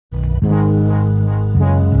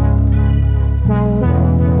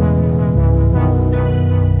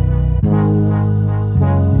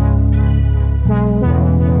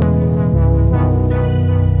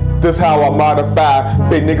This how I modify,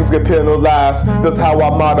 fake niggas get penalized. This how I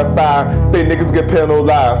modify, fake niggas get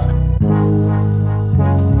penalized.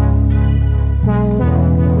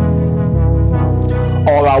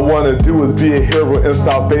 All I wanna do is be a hero in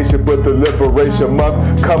salvation, but the liberation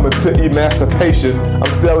must come into emancipation. I'm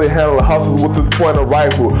steadily handling hustles with this pointer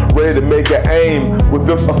rifle, ready to make an aim with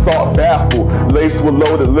this assault baffle, laced with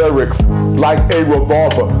loaded lyrics like a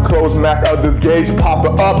revolver. Close Mac of this gauge,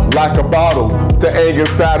 popping up like a bottle. The anger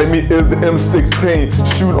inside of me is the M16.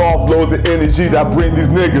 Shoot off loads of energy that bring these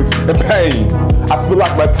niggas in pain. I feel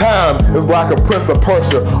like my time is like a Prince of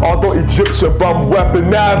Persia, although Egyptian bum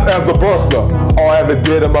weaponized as a burster. All I ever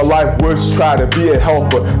did in my life was try to be a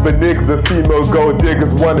helper, but niggas and female gold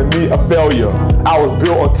diggers wanted me a failure. I was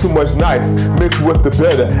built on too much nice, mixed with the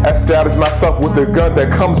bitter. Established myself with a gun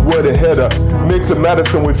that comes with a hitter. Mixing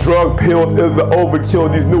medicine with drug pills is the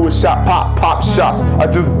overkill. These newest shot pop shots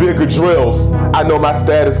are just bigger drills. I know my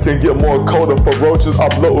status can get more colder, ferocious,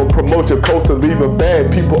 uploading promotion coaster, leaving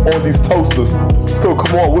bad people on these toasters. So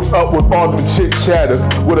come on, what's up with all them chit chatters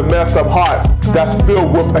with a messed up heart that's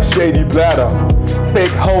filled with a shady bladder?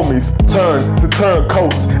 Fake homies turn to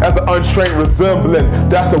turncoats as an untrained resembling,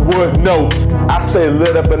 that's the word note. I stay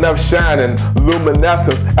lit up and up shining,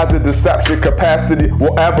 luminescence as the deception capacity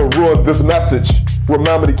will ever ruin this message.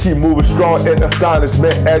 Remember to keep moving strong in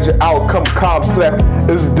astonishment as your outcome complex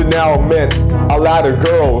is denouement. A lot of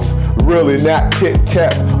girls really not Kit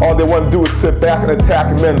Kats. All they want to do is sit back and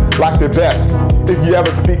attack men like they're bats. If you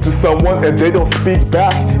ever speak to someone and they don't speak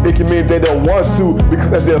back, it can mean they don't want to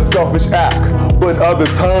because of their selfish act. But in other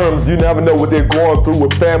terms, you never know what they're going through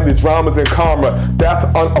with family dramas and karma. That's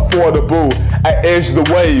unaffordable. I edge the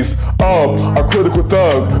ways of a critical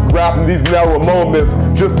thug, grabbing these narrow moments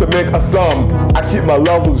just to make a sum. I keep my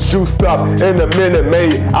levels juiced up in a Minute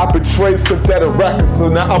Maid. I betrayed synthetic records, so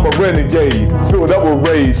now I'm a renegade. Filled up with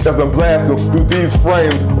rage as I'm blasting through these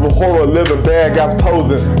frames of a horror living bad guys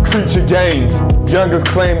posing creature games. Youngers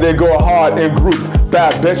claim they go hard in groups,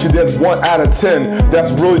 but I bet you there's 1 out of 10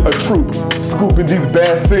 that's really a troop. Scooping these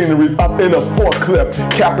bad sceneries up in a forklift,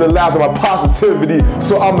 capitalizing my positivity,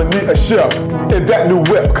 so I'ma need a shift. In that new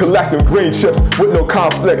whip, collecting green chips with no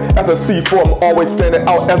conflict. As a C4, I'm always standing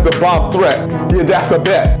out as the bomb threat. Yeah, that's a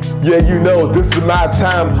bet. Yeah, you know, this is my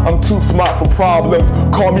time. I'm too smart for problems.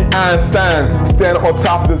 Call me Einstein. Standing on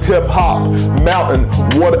top of this hip-hop mountain.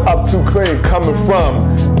 Water up too clean coming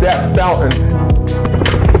from that fountain.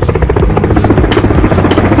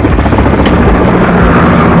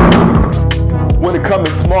 When it comes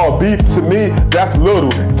to small beef, to me, that's little.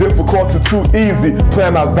 Difficult to too easy,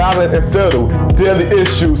 playing my violin and fiddle. Daily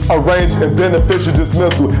issues, arranged and beneficial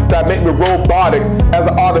dismissal that make me robotic as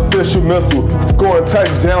an artificial missile. Scoring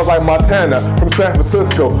touchdowns like Montana from San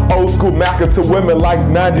Francisco. Old school Mackin to women like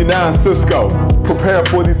 99 Cisco. Preparing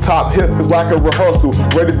for these top hits is like a rehearsal.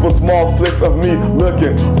 Ready for small flicks of me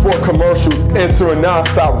looking for commercials. Entering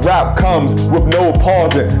non-stop rap comes with no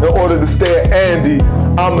pausing. In order to stay at Andy,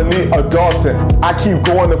 I'ma need a Dalton. I keep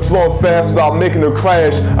going and flowing fast without making a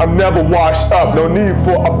crash. I'm never washed up, no need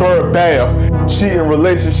for a bird bath. Cheating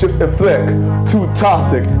relationships inflict, too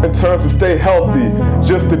toxic in terms to stay healthy,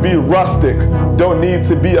 just to be rustic. Don't need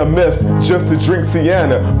to be a mist just to drink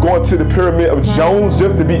Sienna. Going to the Pyramid of Jones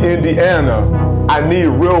just to be Indiana. I need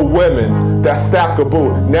real women that's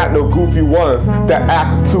stackable, not no goofy ones that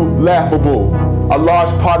act too laughable. A large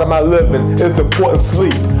part of my living is important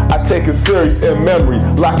sleep. I take it serious in memory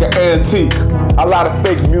like an antique. A lot of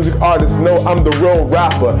fake music artists know I'm the real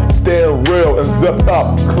rapper. Staying real and zipped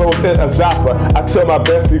up, clothes in a zapper. I tell my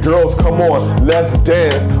bestie girls, come on, let's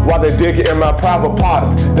dance. While they dig it in my private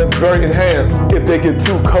parts, that's very enhanced. If they get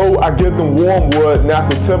too cold, I give them warm wood, not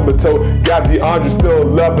the timber toe. Got DeAndre still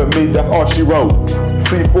loving me, that's all she wrote.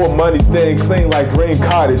 C4 money staying clean like Green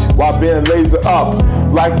Cottage, while being laser up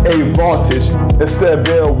like a voltage. Instead of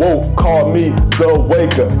being woke, call me the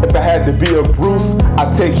waker. If I had to be a Bruce,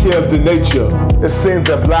 I'd take care of the nature. It seems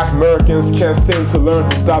that black Americans can't seem to learn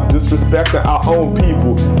to stop disrespecting our own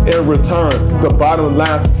people. In return, the bottom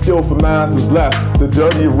line to skillful minds is left. The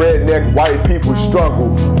dirty redneck white people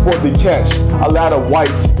struggle for the catch. A lot of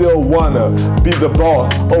whites still wanna be the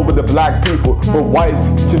boss over the black people, but whites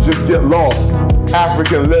can just get lost.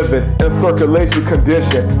 African living in circulation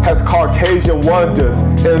condition has Caucasian wonders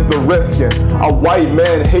in the risking. A white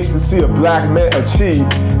man hates to see a black man achieve.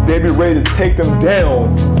 They be ready to take them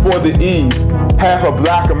down for the ease. Half of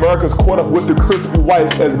black Americans caught up with the crispy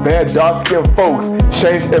whites as bad dark-skinned folks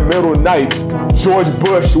changed in middle nights. George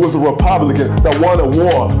Bush was a Republican that won a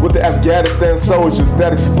war with the Afghanistan soldiers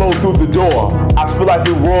that explode through the door. I feel like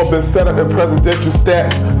the world been set up in presidential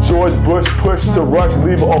stats. George Bush pushed to rush,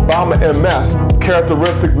 leaving Obama in mess.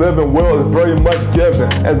 Characteristic living well is very much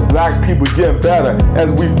given as black people getting better as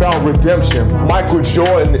we found redemption. Michael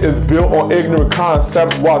Jordan is built on ignorant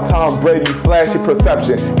concepts while Tom Brady's flashy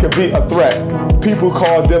perception can be a threat. People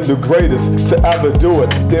call them the greatest to ever do it.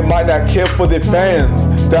 They might not care for their fans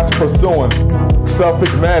that's pursuing.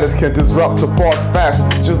 Selfish matters can disrupt to false facts,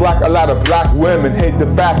 just like a lot of black women hate the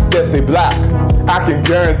fact that they black. I can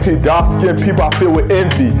guarantee dark-skinned people are filled with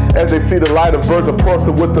envy as they see the light of versus a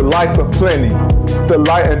person with the lights of plenty. The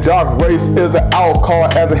light and dark race is an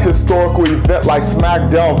outcall as a historical event like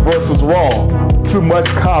SmackDown versus Raw. Too much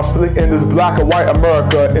conflict in this black and white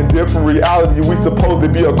America. In different reality, we supposed to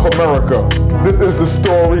be a Comerica. This is the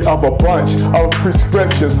story of a bunch of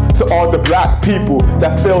prescriptions to all the black people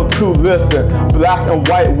that fail to listen. Black and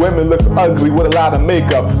white women look ugly with a lot of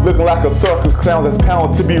makeup, looking like a circus clown that's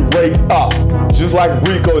pounded to be raked up. Just like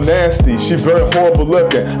Rico Nasty, she very horrible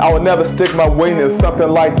looking. I would never stick my wing in something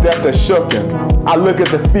like that that's shooken. I look at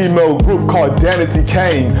the female group called Danity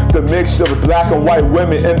Kane, the mixture of black and white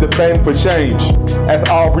women in the fame for change. As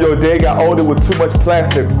Aubrey O'Day got older with too much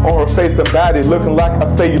plastic on her face and body, looking like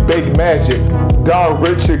a fake baked magic. Dawn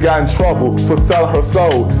Richard got in trouble for selling her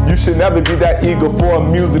soul. You should never be that eager for a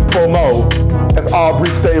music promo. As Aubrey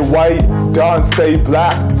stayed white, Dawn stayed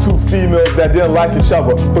black. Two females that didn't like each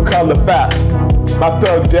other for color facts. My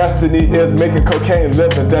third destiny is making cocaine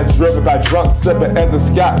living that's driven by drunk sipping as a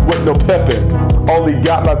scat with no pippin'. Only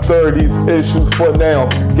got my 30s issues for now.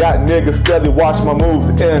 Got niggas steady watch my moves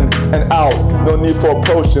in and out. No need for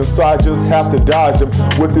approaching, so I just have to dodge them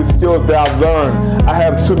with the skills that I've learned. I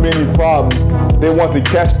have too many problems. They want to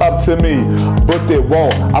catch up to me, but they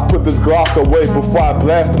won't. I put this Glock away before I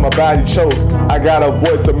blast my body choke. I gotta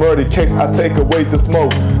avoid the murder case, I take away the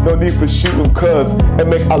smoke. No need for shooting cuz it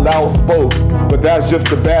make a loud spoke. But that's just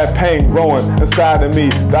the bad pain growing inside of me.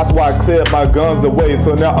 That's why I cleared my guns away,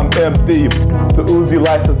 so now I'm empty. The Uzi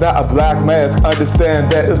life is not a black mask.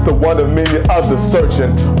 Understand that it's the one of many others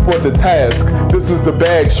searching for the task. This is the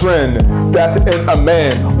bad trend that's in a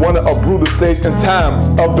man. Wanted a brutal stage in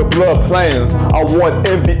time of the blood plans. I want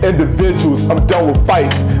envy individuals, I'm done with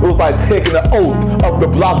fights. It was like taking an oath of the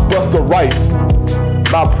blockbuster rights.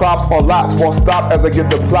 My props on lots won't stop as I get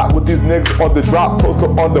the plot with these niggas on the drop. Poster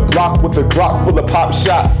on the block with the Glock full of pop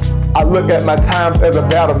shots. I look at my times as a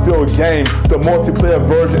battlefield game. The multiplayer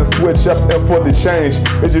version switch ups and for the change.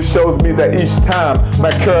 It just shows me that each time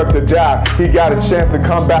my character died, he got a chance to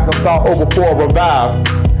come back and start over for a revive.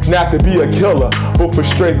 Not to be a killer, but for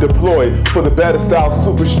straight deployed. For the better style,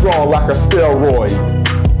 super strong like a steroid.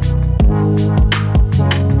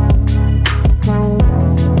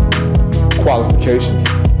 Qualifications.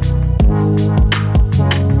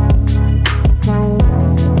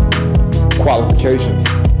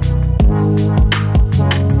 Qualifications.